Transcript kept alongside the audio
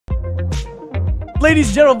Ladies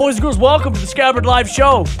and gentlemen, boys and girls, welcome to the Skabbard live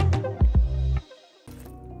show.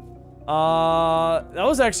 That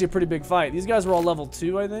was actually a pretty big fight. These guys were all level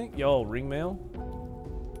 2, I think. Yo, ring mail.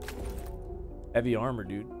 Heavy armor,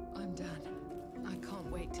 dude. I'm done. I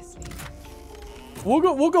can't wait to sleep.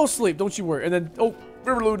 We'll go sleep, don't you worry. And then, oh,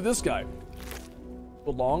 we reloaded this guy.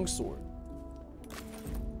 The long sword.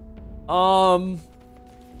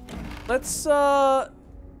 Let's we'll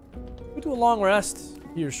do a long rest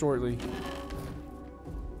here shortly.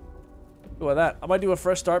 Go with that. I might do a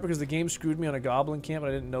fresh start because the game screwed me on a goblin camp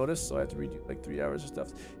and I didn't notice, so I have to redo like 3 hours of stuff.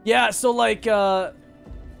 Yeah, so like our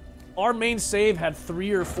main save had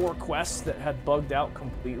 3 or 4 quests that had bugged out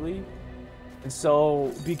completely. And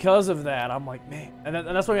so because of that, I'm like, man. And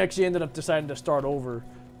that's why we actually ended up deciding to start over.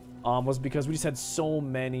 Was because we just had so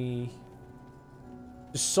many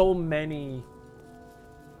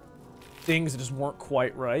things that just weren't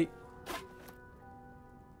quite right.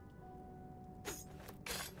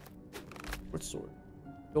 What sword?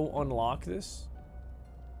 Go unlock this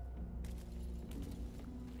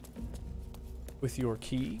with your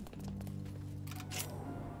key.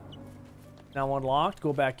 Now unlocked.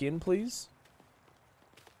 Go back in, please.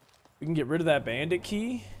 We can get rid of that bandit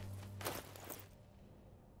key.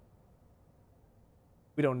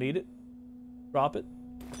 We don't need it. Drop it.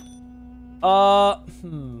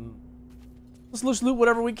 Let's loot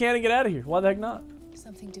whatever we can and get out of here. Why the heck not?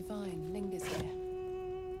 Something divine lingers here.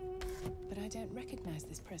 But I don't recognize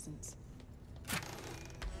this presence.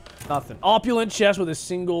 Nothing. Opulent chest with a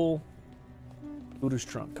single looter's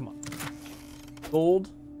trunk. Come on. Gold.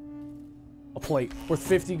 A plate. Worth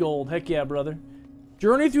 50 gold. Heck yeah, brother.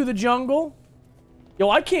 Journey through the jungle. Yo,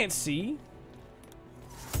 I can't see.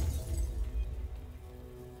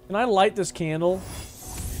 Can I light this candle?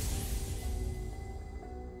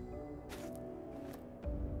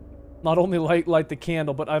 Not only light the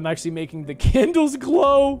candle, but I'm actually making the candles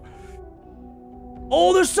glow.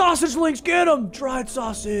 Oh, there's sausage links. Get them. Dried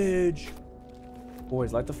sausage.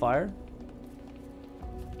 Boys, light the fire.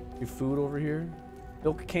 Your food over here.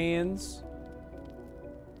 Milk cans.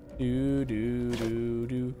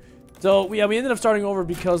 Do. So, yeah, we ended up starting over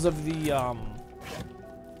because of the,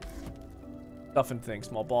 stuff and things.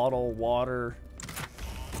 Small bottle, water.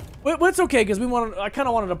 But it's okay, because I kind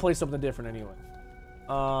of wanted to play something different anyway.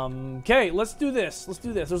 Okay, let's do this. Let's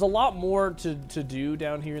do this. There's a lot more to do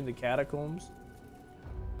down here in the catacombs.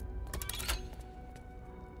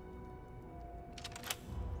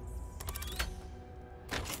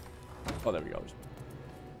 Oh, there we go.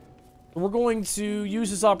 We're going to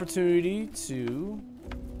use this opportunity to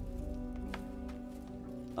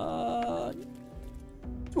do a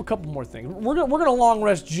couple more things. We're gonna long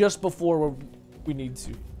rest just before we need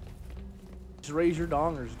to. Just raise your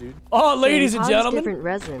dongers, dude. Oh, ladies and gentlemen. Different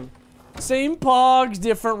resin. Same pogs,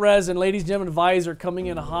 different resin. Ladies and gentlemen, Visor coming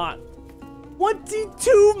in hot.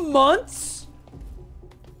 22 months?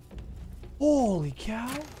 Holy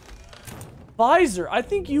cow. Visor, I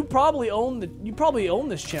think you probably own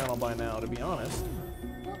this channel by now, to be honest.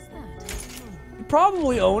 What's that? You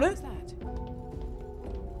probably own it. What's that?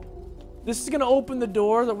 This is gonna open the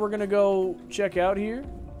door that we're gonna go check out here.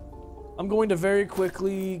 I'm going to very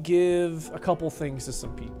quickly give a couple things to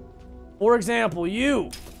some people. For example,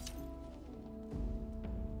 you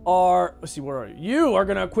are, let's see, where are you? You are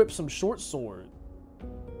gonna equip some short sword.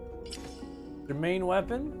 Your main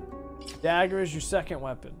weapon. Dagger is your second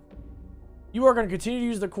weapon. You are going to continue to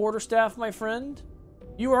use the quarterstaff, my friend.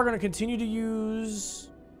 You are going to continue to use...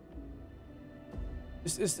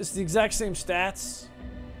 It's the exact same stats.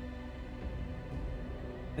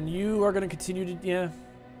 And you are going to continue to... Yeah.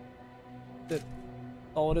 That's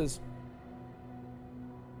all it is.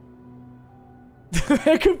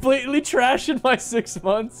 Completely trashing my 6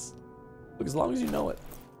 months. Look, as long as you know it.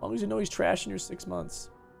 As long as you know he's trashing your 6 months.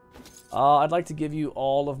 I'd like to give you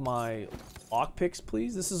all of my... lockpicks,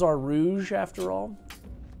 please. This is our rouge, after all.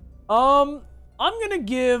 I'm gonna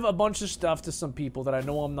give a bunch of stuff to some people that I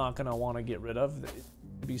know I'm not gonna want to get rid of.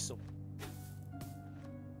 It'd be so.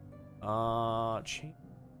 Oh,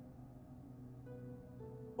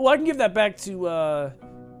 I can give that back to. I'll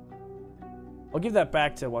give that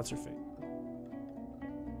back to what's her face.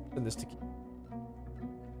 Send this to keep.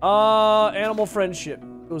 Animal friendship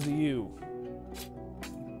goes to you.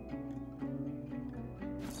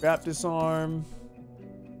 Trap disarm.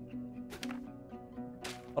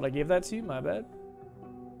 Thought I gave that to you, my bad.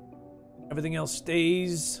 Everything else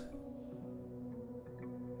stays.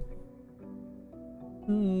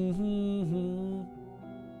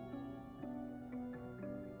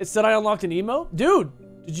 It said I unlocked an emo? Dude,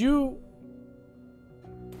 did you...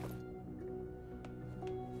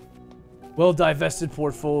 Well divested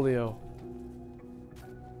portfolio.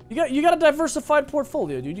 You got a diversified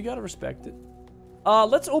portfolio, dude. You gotta respect it.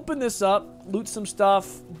 Let's open this up, loot some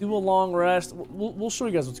stuff, do a long rest. We'll show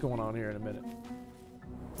you guys what's going on here in a minute.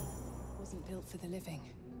 Wasn't built for the living.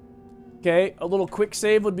 Okay, a little quick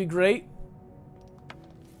save would be great.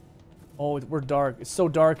 Oh, we're dark. It's so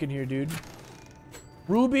dark in here, dude.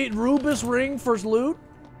 Rubus ring first loot.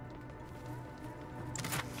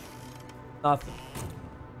 Nothing.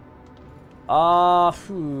 Where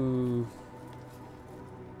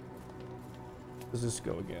does this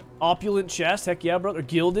go again? Opulent chest, heck yeah, brother.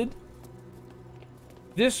 Gilded.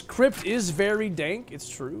 This crypt is very dank. It's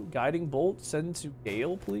true. Guiding bolt. Send to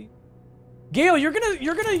Gale, please. Gale, you're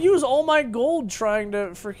gonna use all my gold trying to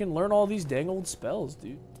freaking learn all these dang old spells,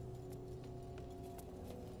 dude.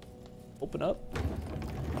 Open up.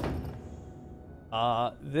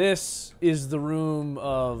 This is the room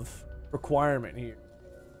of requirement here.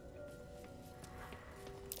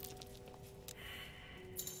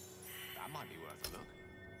 That might be worth a look.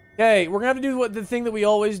 Okay, we're gonna have to do the thing that we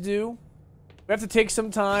always do. We have to take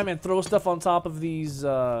some time and throw stuff on top of these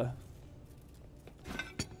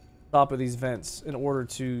vents in order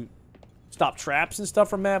to stop traps and stuff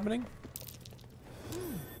from happening.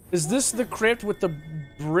 Is this the crypt with the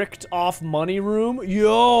bricked off money room?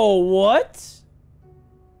 Yo, what?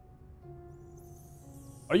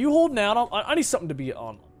 Are you holding out on? I need something to be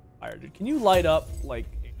on fire, dude. Can you light up, like,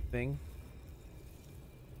 anything?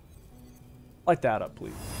 Light that up,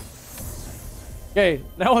 please. Okay,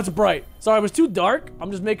 now it's bright. Sorry, it was too dark.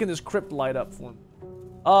 I'm just making this crypt light up for me.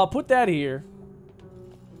 Put that here.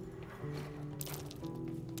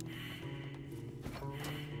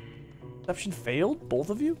 Perception failed? Both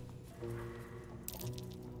of you?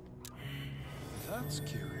 That's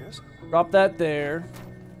curious. Drop that there.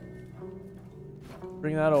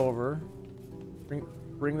 Bring that over.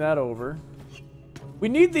 Bring that over. We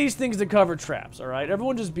need these things to cover traps, alright?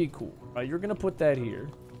 Everyone just be cool. Alright, you're gonna put that here.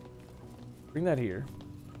 Bring that here.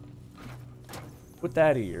 Put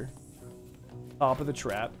that here. Top of the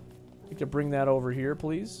trap. You can bring that over here,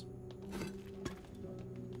 please.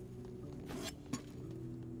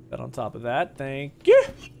 That on top of that. Thank you.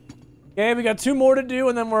 Okay, we got 2 more to do,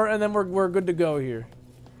 and then we're good to go here.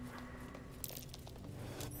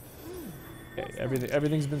 Okay,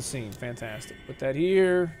 everything's been seen. Fantastic. Put that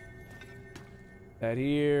here. That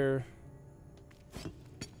here.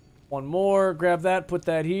 1 more. Grab that. Put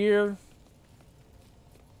that here.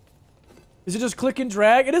 Is it just click and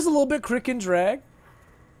drag? It is a little bit click and drag.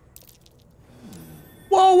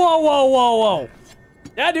 Whoa, whoa, whoa, whoa, whoa.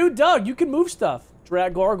 Yeah, dude, Doug, you can move stuff.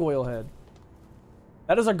 Drag gargoyle head.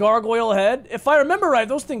 That is a gargoyle head. If I remember right,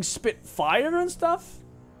 those things spit fire and stuff.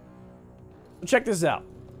 So check this out.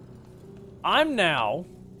 I'm now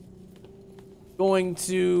going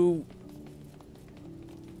to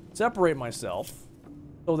separate myself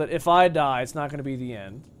so that if I die, it's not going to be the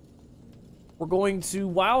end. We're going to,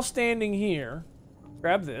 while standing here,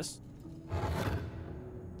 grab this.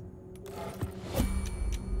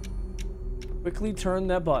 Quickly turn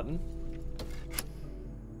that button.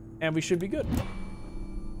 And we should be good.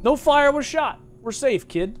 No fire was shot. We're safe,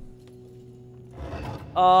 kid.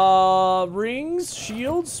 Rings,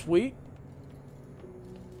 shields, sweet.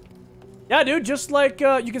 Yeah, dude, just like,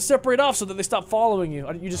 you can separate off so that they stop following you.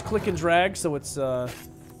 You just click and drag, so it's,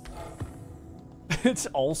 it's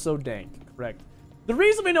also dank, correct. The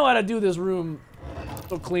reason we know how to do this room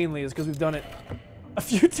so cleanly is because we've done it a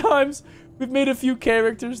few times. We've made a few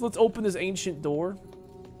characters. Let's open this ancient door.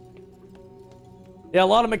 Yeah, a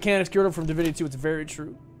lot of mechanics carried over from Divinity 2. It's very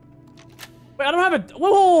true. Wait, I don't have a... Whoa,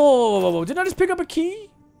 whoa, whoa, whoa, whoa. Didn't I just pick up a key?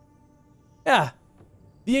 Yeah.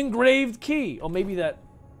 The engraved key. Oh, maybe that...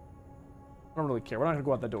 I don't really care. We're not going to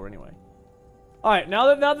go out that door anyway. Alright,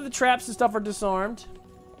 now that the traps and stuff are disarmed,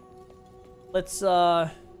 let's,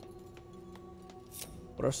 put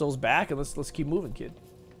ourselves back and let's keep moving, kid.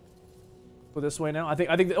 Go this way now. I think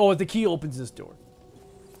oh, the key opens this door.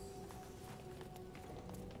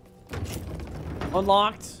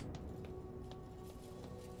 Unlocked.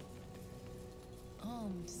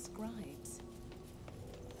 Armed scribes,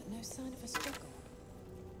 but no sign of a struggle.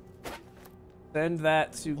 Send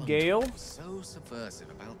that to Gale. So subversive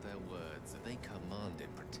about their words that they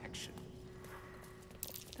commanded protection.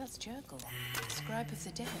 That's Jurgle, scribe of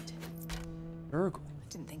the dead. Jurgle. I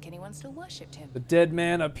didn't think anyone still worshipped him. The dead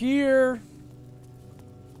man up here.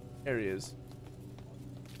 There he is.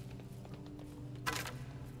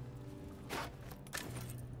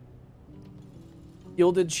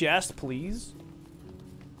 Gilded chest, please.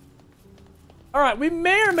 Alright, we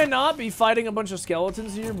may or may not be fighting a bunch of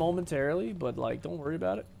skeletons here momentarily, but, like, don't worry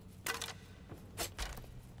about it.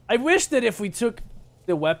 I wish that if we took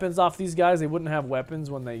the weapons off these guys. They wouldn't have weapons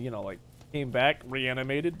when they, you know, like came back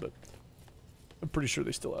reanimated, but I'm pretty sure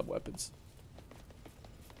they still have weapons.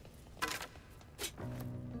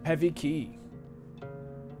 Heavy key.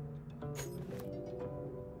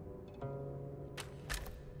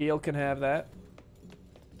 Gale can have that.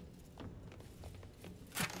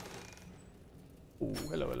 Ooh,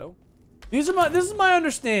 hello, hello. This is my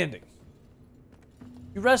understanding.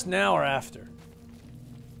 You rest now or after?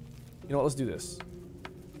 You know what, let's do this.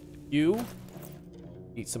 You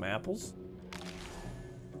eat some apples.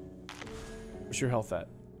 What's your health at?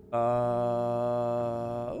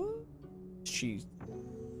 Cheese.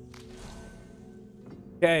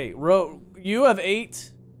 Okay, you have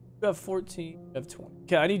 8. You have 14. You have 20.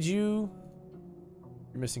 Okay, I need you.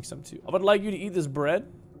 You're missing some too. I would like you to eat this bread.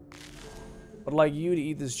 I'd like you to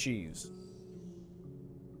eat this cheese.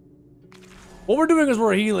 What we're doing is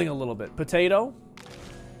we're healing a little bit. Potato.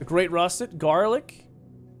 The great russet. Garlic.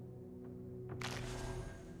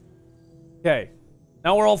 Okay.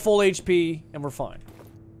 Now we're all full HP and we're fine.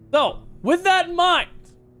 So, with that in mind,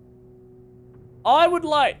 I would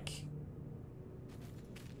like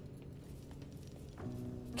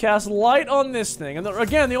cast light on this thing. And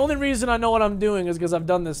again, the only reason I know what I'm doing is because I've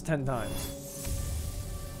done this 10 times.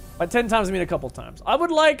 By 10 times, I mean a couple times. I would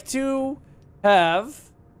like to have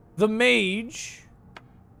the mage.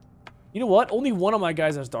 You know what? Only one of my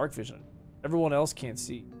guys has dark vision. Everyone else can't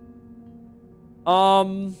see.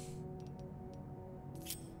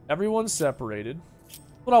 Everyone's separated.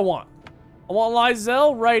 That's what I want. I want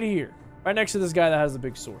Lizelle right here. Right next to this guy that has the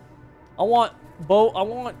big sword. I want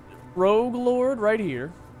Rogue Lord right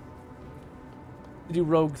here. To do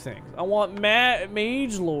rogue things. I want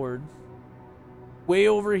Mage Lord way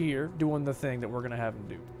over here doing the thing that we're gonna have him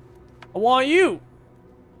do. I want you!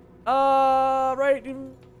 Right...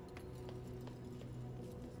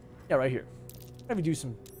 Yeah, right here. Have you do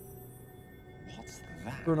some... What's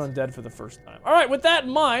that? Burn Undead for the first time. Alright, with that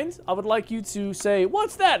in mind, I would like you to say,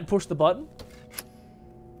 "What's that?" and push the button.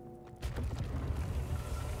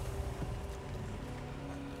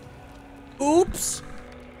 Oops!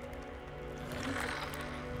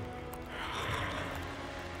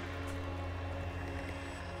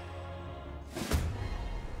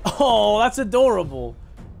 Oh, that's adorable.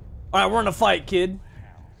 All right, we're in a fight, kid.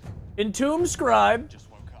 Entomb Scribe. Just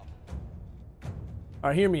woke up. All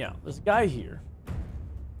right, hear me out. There's a guy here.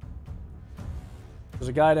 There's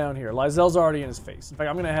a guy down here. Lizelle's already in his face. In fact,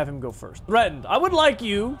 I'm gonna have him go first. Threatened. I would like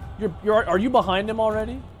you. Are you behind him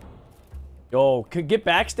already? Yo, get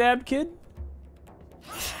backstabbed, kid.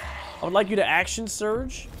 I would like you to action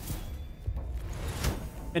surge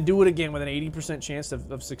and do it again with an 80% chance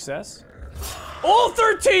of success. Oh,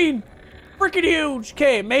 13! Freaking huge!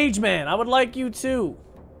 Okay, Mage Man, I would like you to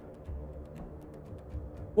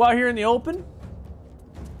go out here in the open.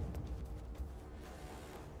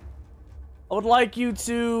 I would like you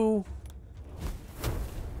to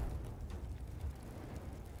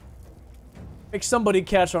make somebody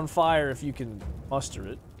catch on fire if you can muster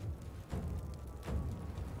it.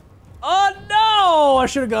 Oh no! I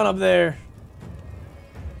should have gone up there.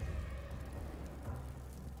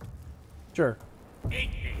 Sure.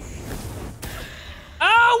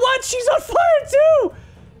 Ah, what? She's on fire too!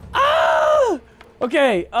 Ah!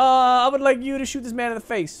 Okay, I would like you to shoot this man in the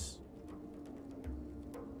face.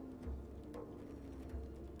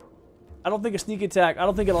 I don't think a sneak attack, I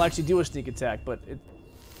don't think it'll actually do a sneak attack, but it...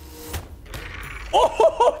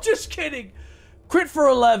 Oh, just kidding! Crit for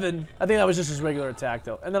 11. I think that was just his regular attack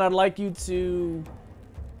though. And then I'd like you to...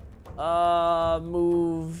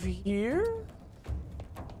 move here?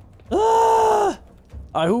 Ah!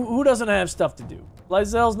 Alright, who doesn't have stuff to do?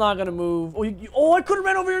 Lizelle's not gonna move. Oh, oh, I could have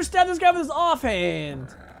ran over here and stabbed this guy with his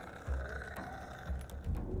offhand.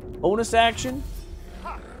 Bonus action.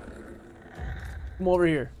 Come over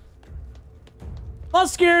here. I'm not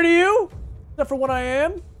scared of you, except for what I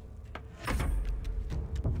am.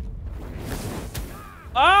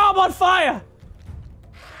 Oh, I'm on fire!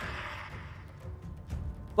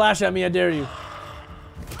 Flash at me, I dare you.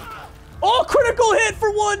 Oh, critical hit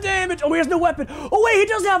for 1 damage. Oh, he has no weapon. Oh, wait, he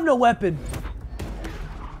does have no weapon.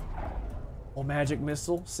 Oh, magic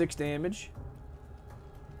missile, 6 damage.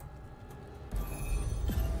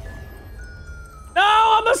 No,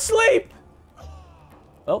 I'm asleep.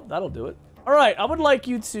 Oh, that'll do it. All right, I would like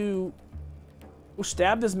you to go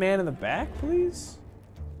stab this man in the back, please.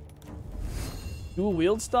 Dual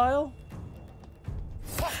wield style.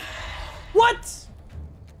 What?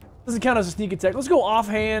 Doesn't count as a sneak attack. Let's go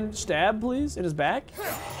offhand stab, please, in his back.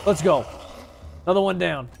 Let's go. Another one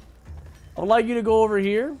down. I would like you to go over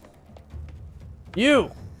here.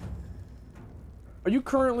 You. Are you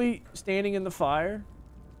currently standing in the fire?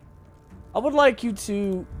 I would like you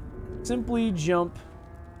to simply jump.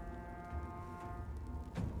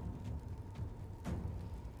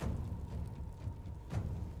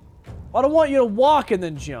 I don't want you to walk and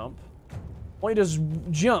then jump. I want you to just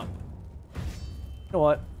jump. You know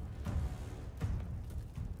what?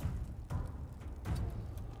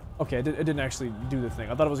 Okay, it didn't actually do the thing.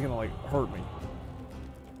 I thought it was gonna like hurt me.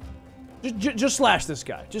 Just slash this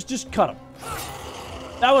guy. Just cut him.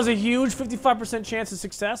 That was a huge 55% chance of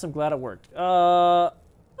success. I'm glad it worked.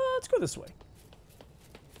 Let's go this way.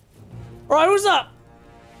 All right, who's up?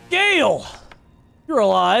 Gale. You're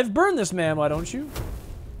alive. Burn this man, why don't you?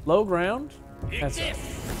 Low ground. That's it.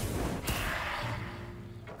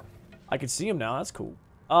 I can see him now. That's cool.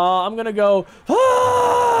 I'm gonna go.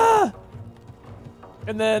 Ah!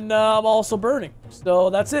 And then I'm also burning.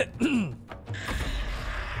 So that's it.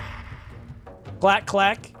 Clack,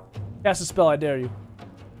 clack. Cast a spell, I dare you.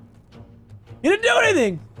 He didn't do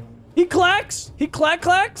anything. He clacks. He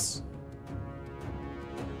clacks.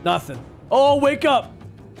 Nothing. Oh, wake up.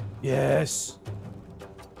 Yes.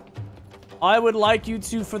 I would like you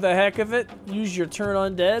to, for the heck of it, use your turn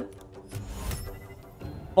undead.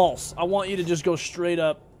 False. I want you to just go straight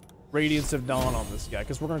up Radiance of Dawn on this guy,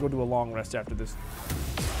 because we're going to go do a long rest after this.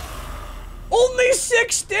 Only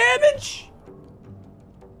 6 damage?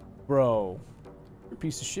 Bro. You're a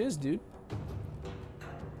piece of shiz, dude.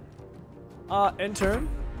 End turn.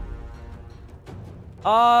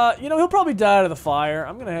 You know, he'll probably die out of the fire.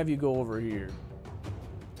 I'm going to have you go over here.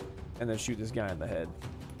 And then shoot this guy in the head.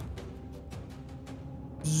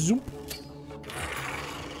 Zoop.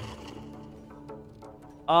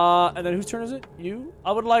 And then whose turn is it? You?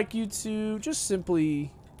 I would like you to just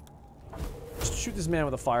simply shoot this man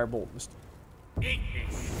with a firebolt.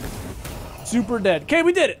 Super dead. Okay,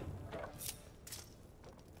 we did it.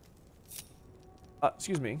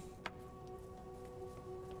 Excuse me.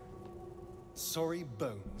 Sorry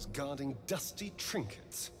bones guarding dusty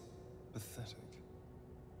trinkets. Pathetic.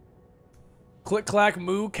 Click, clack,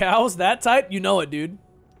 moo, cows, that type? You know it, dude.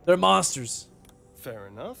 They're monsters. Fair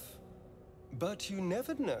enough. But you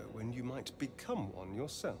never know when you might become one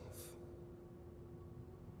yourself.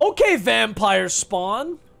 Okay, vampire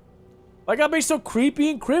spawn. Why gotta be so creepy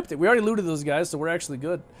and cryptic? We already looted those guys, so we're actually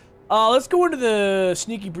good. Let's go into the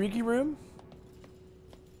sneaky breaky room.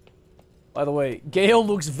 By the way, Gale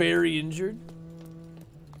looks very injured.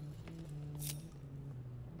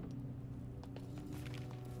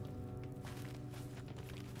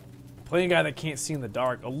 Playing a guy that can't see in the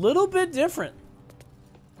dark. A little bit different.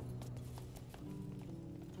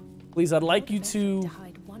 Please, I'd like you to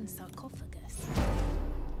hide one sarcophagus.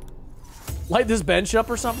 Light this bench up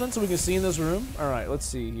or something so we can see in this room. All right, let's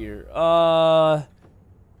see here.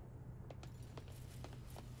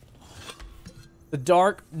 The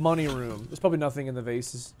dark money room. There's probably nothing in the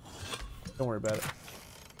vases. Don't worry about it.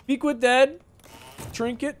 Pequid dead,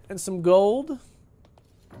 trinket, and some gold.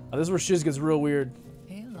 Oh, this is where shiz gets real weird.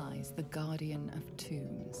 Here lies the guardian of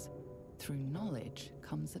tombs. Through knowledge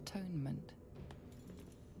comes atonement.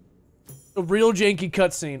 A real janky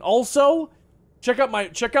cutscene. Also, check out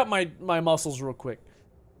my muscles real quick.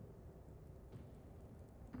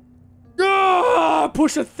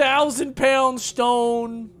 Push 1,000-pound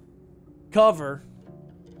stone cover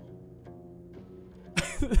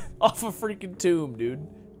off a freaking tomb, dude.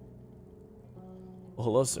 Well,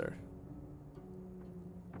 hello, sir.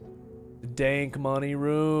 The dank money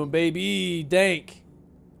room, baby, dank.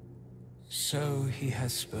 So he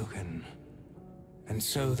has spoken, and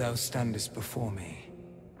so thou standest before me,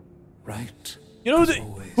 right? You know, as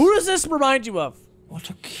always. who does this remind you of? What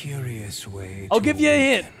a curious way. I'll to give you a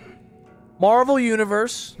hint. awaken. Marvel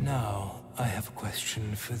Universe. Now I have a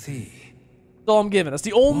question for thee. That's all I'm giving. That's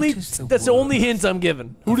the only. What is the That's the only worth hint I'm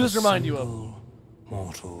giving. Who of does a this remind you of? single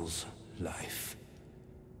mortal's life.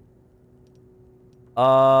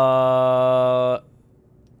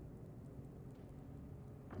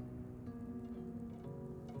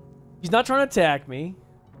 He's not trying to attack me.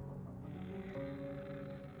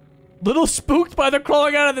 Little spooked by the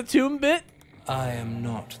crawling out of the tomb bit? I am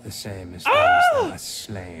not the same as those thou hast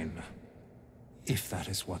slain. If that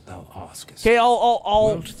is what thou askest. Okay, I'll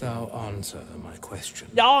Wilt thou answer my question?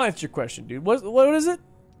 yeah, I'll answer your question, dude. What is it?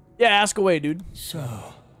 Yeah, ask away, dude.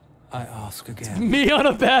 So, I ask again. Me on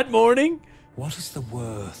a bad morning? What is the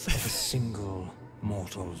worth of a single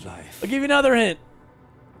mortal life? I'll give you another hint.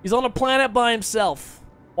 He's on a planet by himself.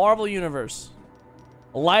 Marvel Universe.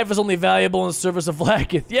 A life is only valuable in service of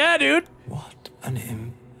Vlaakith. Yeah, dude. What an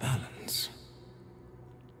imbalance.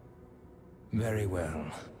 Very well.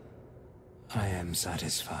 I am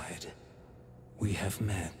satisfied. We have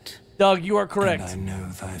met. Doug, you are correct. And I know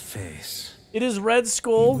thy face. It is Red We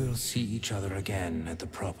Skull will see each other again at the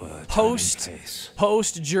proper time and post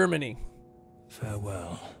place. Germany.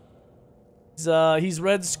 Farewell. He's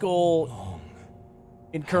Red Skull Long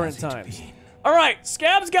in current has it times. been. All right,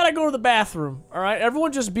 Scab's got to go to the bathroom. All right,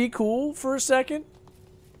 everyone just be cool for a second.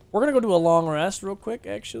 We're going to go do a long rest real quick,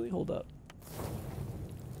 actually. Hold up.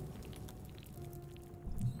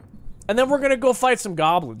 And then we're going to go fight some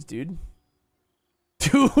goblins, dude.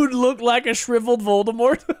 Dude looked like a shriveled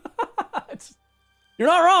Voldemort. You're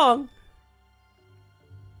not wrong.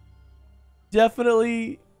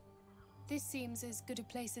 Definitely This seems as good a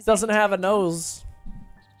place as doesn't any to have a make nose.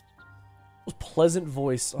 Most pleasant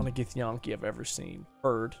voice on a Githyanki I've ever seen.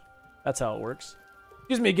 Heard. That's how it works.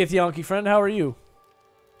 Excuse me, Githyanki friend. How are you?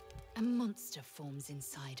 A monster forms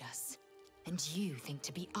inside us, and you think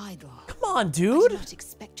to be idle. Come on, I dude. did not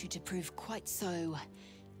expect you to prove quite so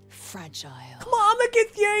fragile. Come on, I'm a Be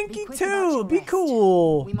Githyanki quick about too. your Be rest.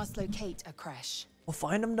 cool. We must locate a crash. We'll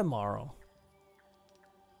find him tomorrow.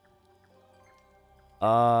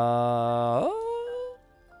 Are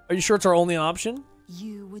you sure it's our only option?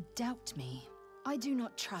 You would doubt me. I do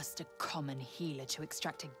not trust a common healer to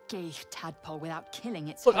extract a gay tadpole without killing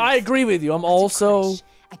its Look, host. I agree with you. I'm At a also... crash,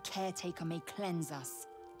 a caretaker may cleanse us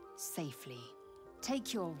safely.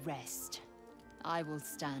 Take your rest. I will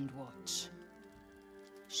stand watch.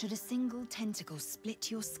 Should a single tentacle split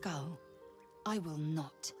your skull, I will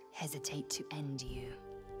not hesitate to end you.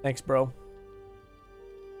 Thanks, bro.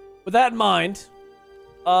 With that in mind,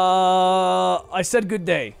 I said good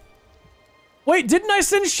day. Wait, didn't I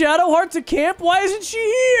send Shadowheart to camp? Why isn't she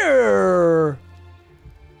here?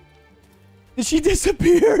 Did she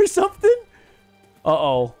disappear or something?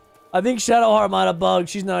 Uh-oh. I think Shadowheart might have bugged.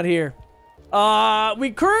 She's not here.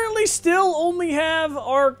 We currently still only have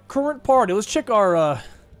our current party. Let's check our,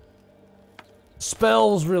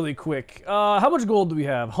 spells really quick. How much gold do we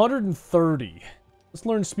have? 130. Let's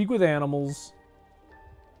learn Speak with Animals.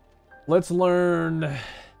 Let's learn...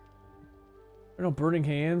 I don't know, Burning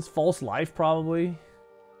Hands. False Life, probably.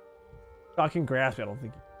 Shocking Grasp, I don't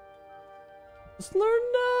think. Let's learn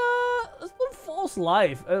False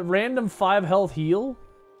Life. A random 5 health heal.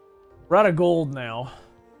 We're out of gold now.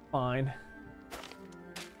 Fine.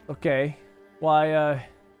 Okay. Why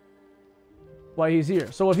he's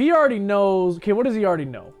here. So if he already knows... Okay, what does he already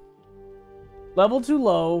know? Level too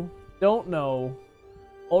low. Don't know.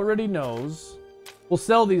 Already knows. We'll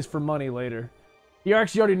sell these for money later. He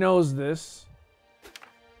actually already knows this.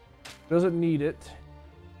 Doesn't need it.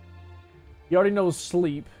 He already knows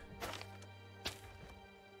sleep.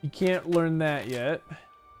 He can't learn that yet.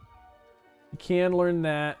 He can learn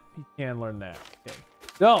that. He can learn that. Okay.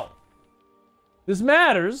 So, this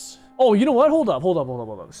matters. Oh, you know what? Hold up.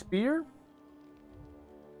 Spear?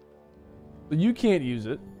 So you can't use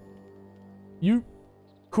it. You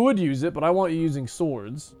could use it, but I want you using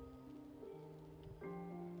swords.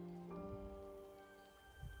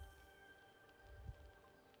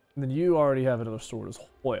 And then you already have another sword as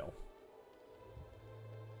well.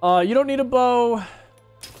 You don't need a bow.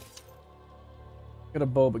 Got a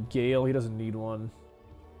bow, but Gale, he doesn't need one.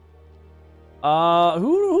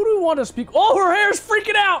 Who do we want to speak? Oh, her hair's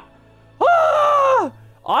freaking out! Ah!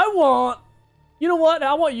 You know what?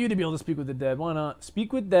 I want you to be able to speak with the dead. Why not?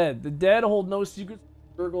 Speak with dead. The dead hold no secrets,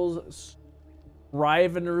 circles,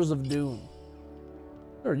 Riveners of Doom.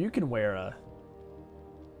 Sure, you can wear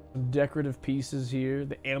some decorative pieces here.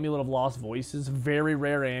 The Amulet of Lost Voices. Very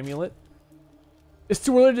rare amulet. It's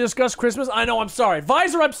too early to discuss Christmas. I know, I'm sorry.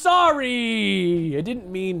 Visor, I'm sorry! I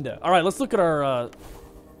didn't mean to. Alright, let's look at our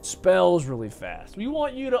spells really fast. We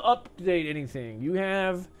want you to update anything. You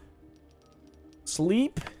have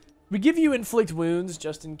sleep. We give you inflict wounds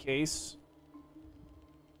just in case.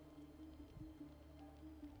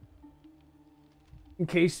 In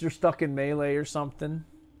case you're stuck in melee or something.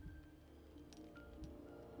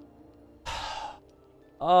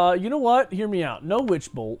 You know what? Hear me out. No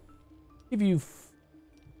Witch Bolt. Give you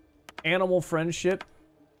animal friendship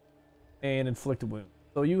and inflict a wound.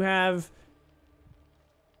 So you have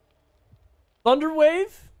Thunder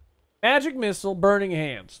Wave, Magic Missile, Burning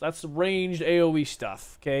Hands. That's the ranged AoE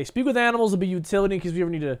stuff. Okay, Speak with Animals will be utility in case we ever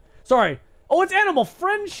need to... Sorry. Oh, it's Animal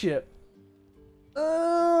Friendship.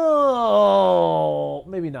 Oh,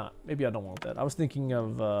 maybe not. Maybe I don't want that. I was thinking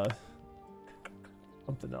of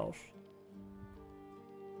something else.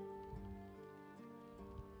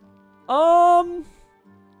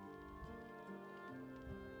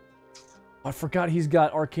 I forgot he's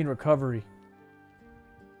got Arcane Recovery.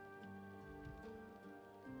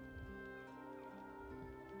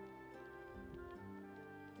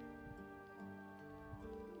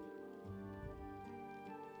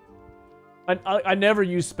 I never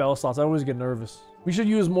use spell slots. I always get nervous. We should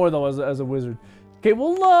use more though as a wizard. Okay,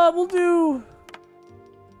 we'll do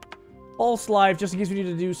false life just in case we need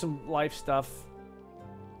to do some life stuff.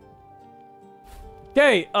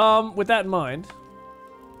 Okay, with that in mind,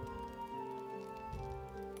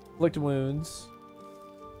 inflict wounds,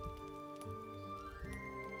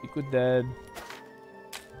 liquid dead.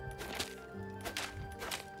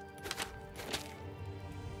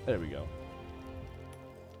 There we go.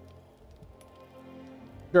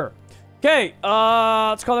 Sure. Okay,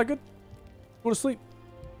 let's call that good. Go to sleep.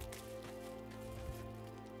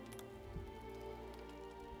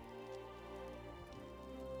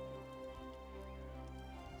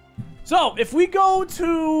 So, if we go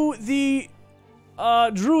to the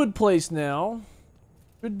druid place now,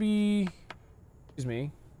 should be, excuse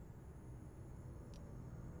me.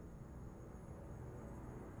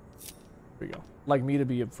 There we go. Like me to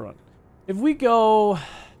be up front. If we go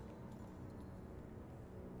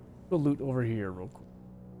loot over here real quick.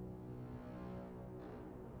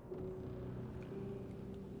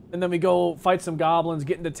 And then we go fight some goblins,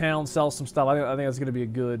 get into town, sell some stuff. I think that's gonna be a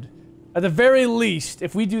good. At the very least,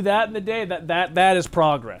 if we do that in the day, that is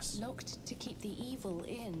progress. Locked to keep the evil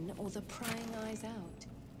in or the prying eyes out.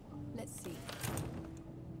 Let's see.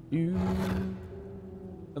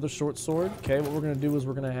 Another short sword. Okay, what we're gonna do is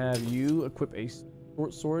we're gonna have you equip a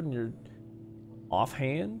short sword in your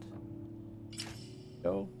offhand.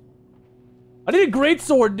 Go. I need a great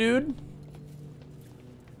sword, dude.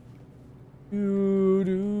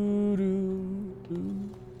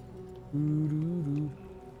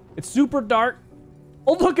 It's super dark.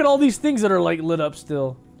 Oh, look at all these things that are like lit up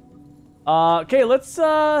still. Okay, let's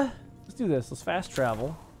do this. Let's fast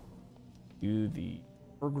travel to the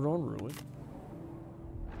overgrown ruin.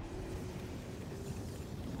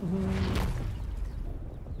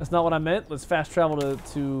 That's not what I meant. Let's fast travel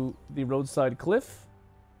to the roadside cliff.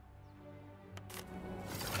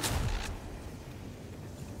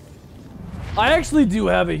 I actually do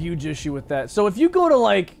have a huge issue with that. So if you go to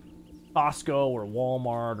like Costco or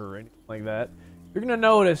Walmart or anything like that, you're gonna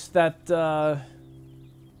notice that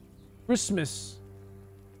Christmas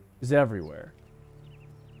is everywhere.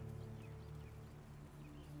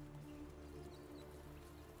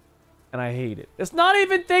 And I hate it. It's not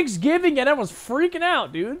even Thanksgiving yet. Everyone's freaking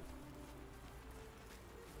out, dude.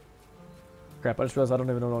 Crap, I just realized I don't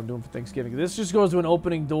even know what I'm doing for Thanksgiving. This just goes to an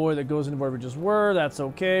opening door that goes into where we just were. That's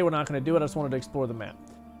okay. We're not going to do it. I just wanted to explore the map.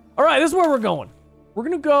 All right, this is where we're going. We're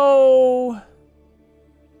going to go...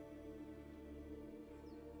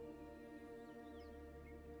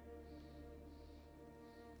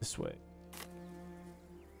 this way.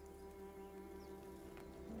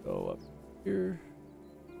 Go up here.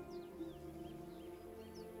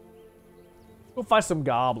 Go find some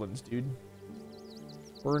goblins, dude.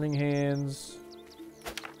 Burning hands.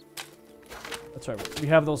 That's right. We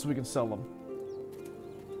have those so we can sell them.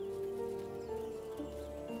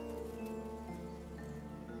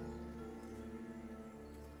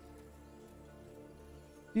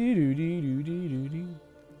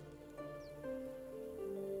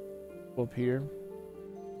 Go up here.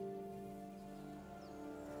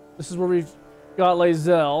 This is where we've got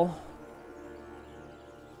Lae'zel.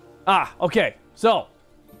 Ah, okay. So,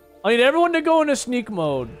 I need everyone to go into sneak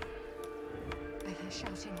mode. I hear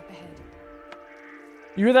shouting up ahead.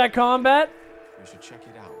 You hear that combat? We should check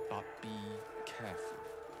it out, but be careful.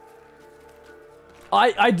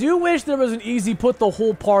 I do wish there was an easy put the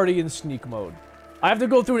whole party in sneak mode. I have to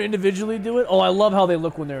go through and individually do it. Oh, I love how they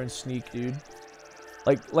look when they're in sneak, dude.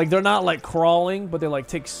 Like they're not like crawling, but they like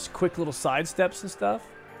take quick little side steps and stuff.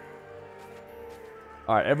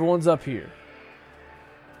 All right, everyone's up here.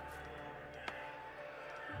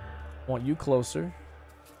 Want you closer.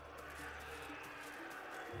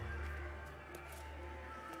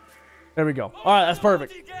 There we go. All right, that's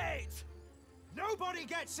perfect. Nobody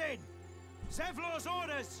gets in. Zevlor's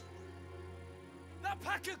orders. That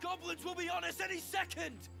pack of goblins will be on us any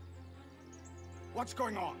second. What's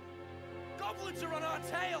going on? Goblins are on our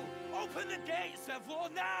tail. Open the gate,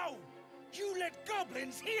 Zevlor, now. You let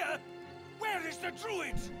goblins here? Where is the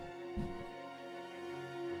druid?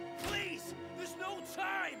 Please, there's no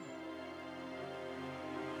time.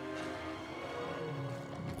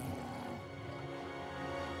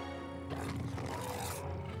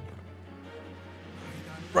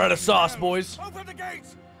 Right of sauce, boys. Open the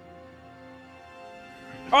gates.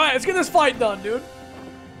 All right, let's get this fight done, dude.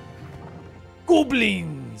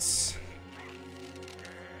 Goblins.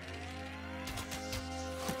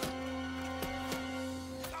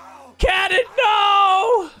 Cannon,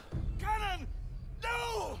 no! Cannon,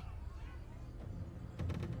 no!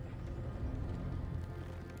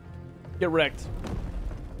 Get wrecked.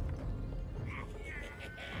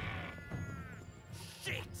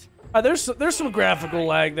 There's some graphical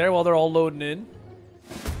lag there while they're all loading in.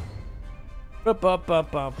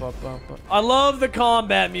 I love the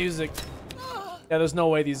combat music. Yeah, there's no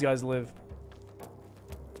way these guys live.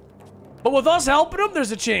 But with us helping them,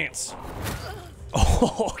 there's a chance.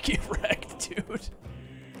 Oh, get wrecked, dude.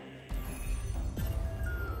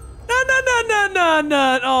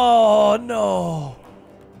 No. Oh, no.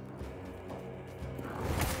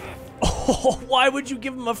 Oh, why would you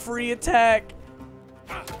give him a free attack?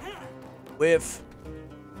 Whiff.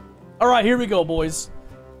 All right, here we go, boys.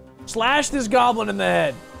 Slash this goblin in the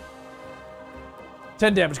head.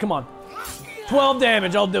 10 damage, come on. 12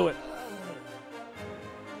 damage, I'll do it.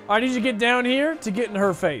 I need you to get down here to get in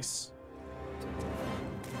her face.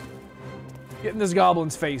 Get in this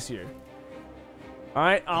goblin's face here. All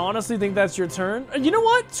right, I honestly think that's your turn. You know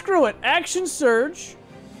what? Screw it. Action surge.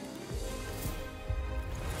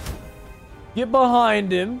 Get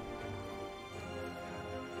behind him.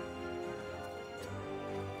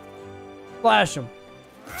 Flash him.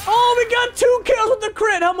 Oh, we got 2 kills with the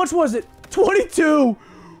crit. How much was it? 22.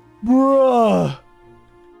 Bruh.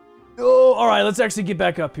 Oh, all right, let's actually get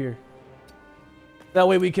back up here. That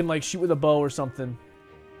way we can, like, shoot with a bow or something.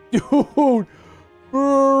 Dude.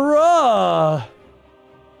 Bruh.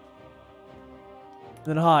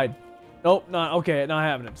 Then hide. Nope, not okay, not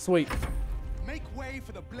having it. Sweet. Make way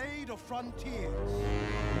for the blade of frontiers.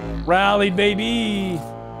 Rally, baby.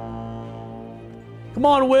 Come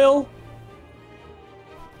on, Will.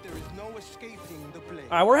 There is no escaping the blade.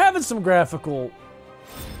 All right, we're having some graphical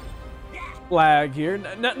lag here.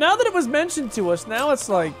 Now that it was mentioned to us, now it's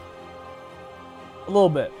like a little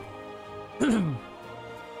bit.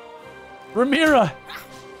 Ramira.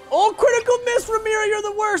 Oh, critical miss, Ramira. You're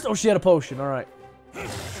the worst. Oh, she had a potion. All right.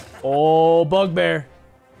 Oh, bugbear.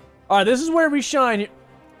 All right, this is where we shine.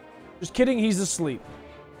 Just kidding. He's asleep.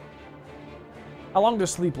 How long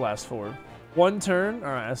does sleep last for? 1 turn. All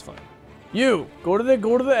right, that's fine. You go to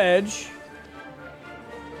the edge.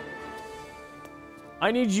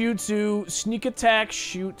 I need you to sneak attack,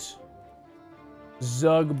 shoot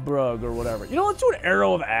Zugbrug or whatever. You know, let's do an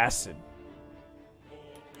arrow of acid.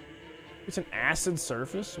 It's an acid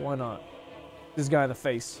surface. Why not? This guy in the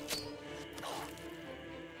face.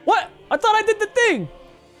 What? I thought I did the thing.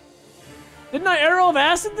 Didn't I arrow of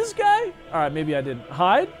acid this guy? All right, maybe I didn't.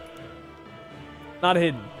 Hide. Not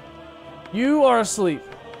hidden. You are asleep.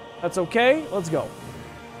 That's okay. Let's go.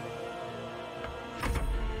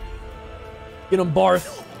 Get him,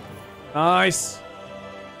 Barth. Nice.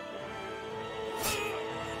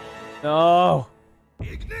 No. A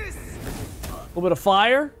little bit of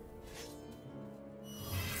fire.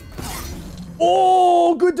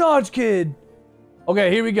 Oh, good dodge, kid.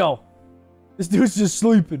 Okay, here we go. This dude's just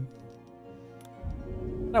sleeping.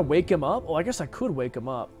 Can I wake him up? Oh, I guess I could wake him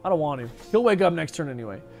up. I don't want to. He'll wake up next turn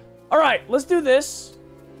anyway. All right, let's do this.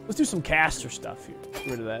 Let's do some caster stuff here. Get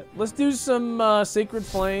rid of that. Let's do some Sacred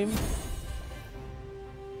Flame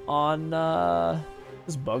on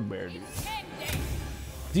this bugbear, dude.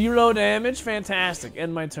 0 damage. Fantastic.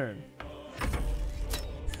 End my turn.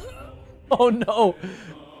 Oh, no.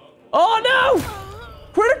 Oh, no!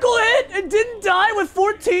 Critical hit and didn't die with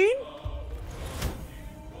 14?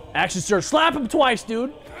 Action surge. Slap him twice,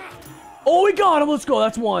 dude. Oh, we got him. Let's go.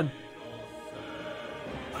 That's 1.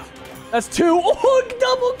 That's 2. Oh,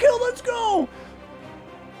 double kill. Let's go.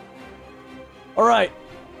 All right.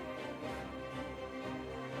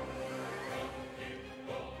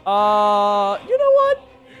 You know what?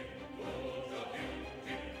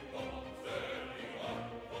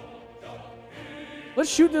 Let's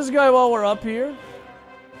shoot this guy while we're up here.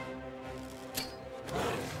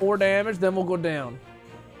 4 damage, then we'll go down.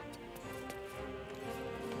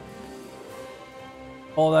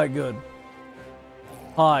 All that good.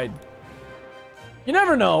 Hide. You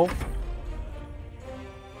never know.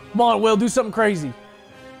 Come on, Will, do something crazy.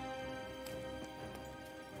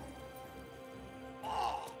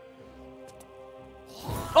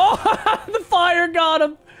 Oh, the fire got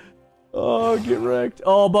him. Oh, get wrecked.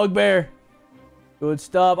 Oh, bugbear. Good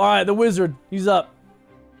stuff. All right, the wizard. He's up.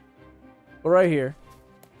 We're right here.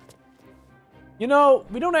 You know,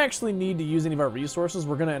 we don't actually need to use any of our resources.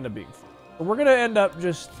 We're going to end up being fun. But we're going to end up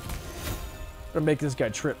just... Gonna make this guy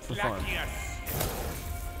trip for fun.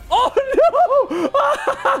 Oh, no!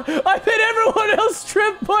 I made everyone else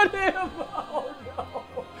trip but him! Oh, no!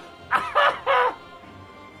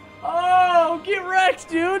 Oh, get wrecked,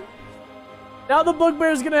 dude! Now the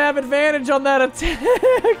bugbear's gonna have advantage on that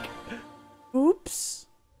attack! Oops.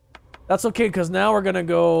 That's okay, because now we're gonna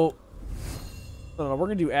go... No, we're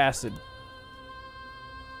gonna do acid.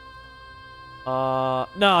 No.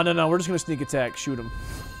 We're just gonna sneak attack. Shoot him.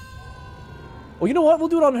 Well, you know what? We'll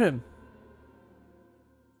do it on him.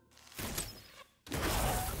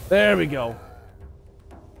 There we go.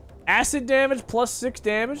 Acid damage plus 6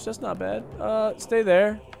 damage. That's not bad. Stay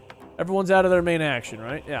there. Everyone's out of their main action,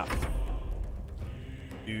 right? Yeah.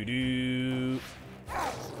 Doo-doo.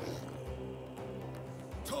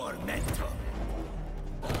 Tormentor.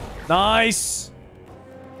 Nice.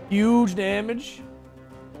 Huge damage.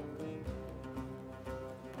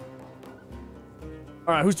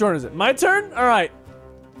 Alright, whose turn is it? My turn? Alright.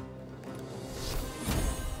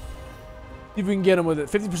 See if we can get him with it.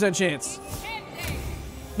 50% chance.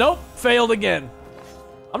 Nope. Failed again.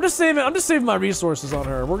 I'm just saving my resources on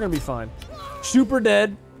her. We're gonna be fine. Super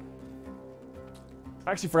dead.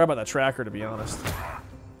 I actually forgot about that tracker, to be honest.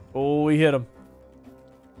 Oh, we hit him.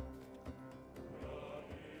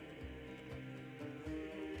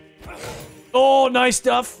 Oh, nice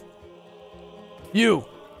stuff. You.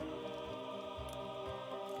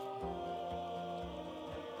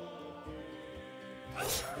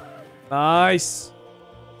 Nice.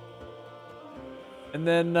 And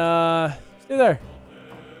then, stay there.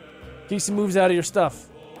 In case he moves out of your stuff.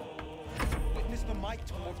 Witness the might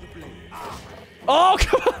of the blade. Oh,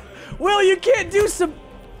 come on. Will, you can't do some...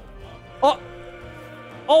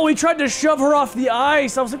 Oh, he tried to shove her off the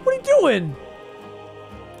ice. I was like, what are you doing?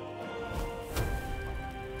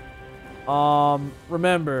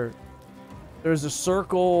 Remember, there's a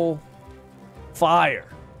circle fire.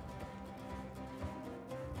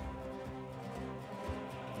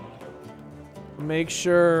 Make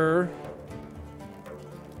sure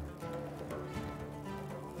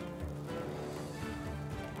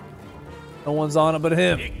no one's on it but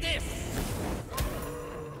him.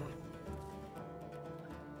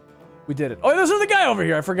 We did it. Oh, there's another guy over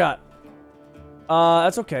here. I forgot.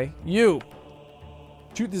 That's okay. You.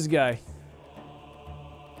 Shoot this guy.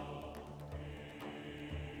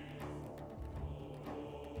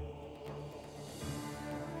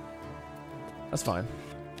 That's fine.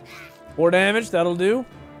 4 damage, that'll do.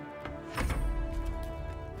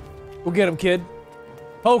 We'll get him, kid.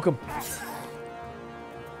 Poke him.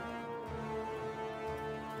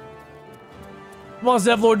 Come on,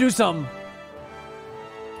 Zevlor, do something.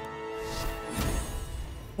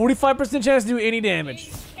 45% chance to do any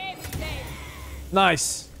damage.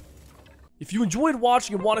 Nice. If you enjoyed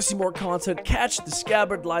watching and want to see more content, catch the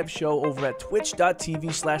Skabbard live show over at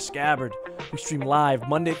twitch.tv/Skabbard. We stream live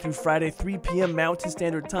Monday through Friday, 3 p.m. Mountain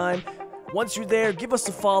Standard Time. Once you're there, give us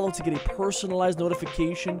a follow to get a personalized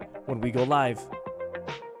notification when we go live.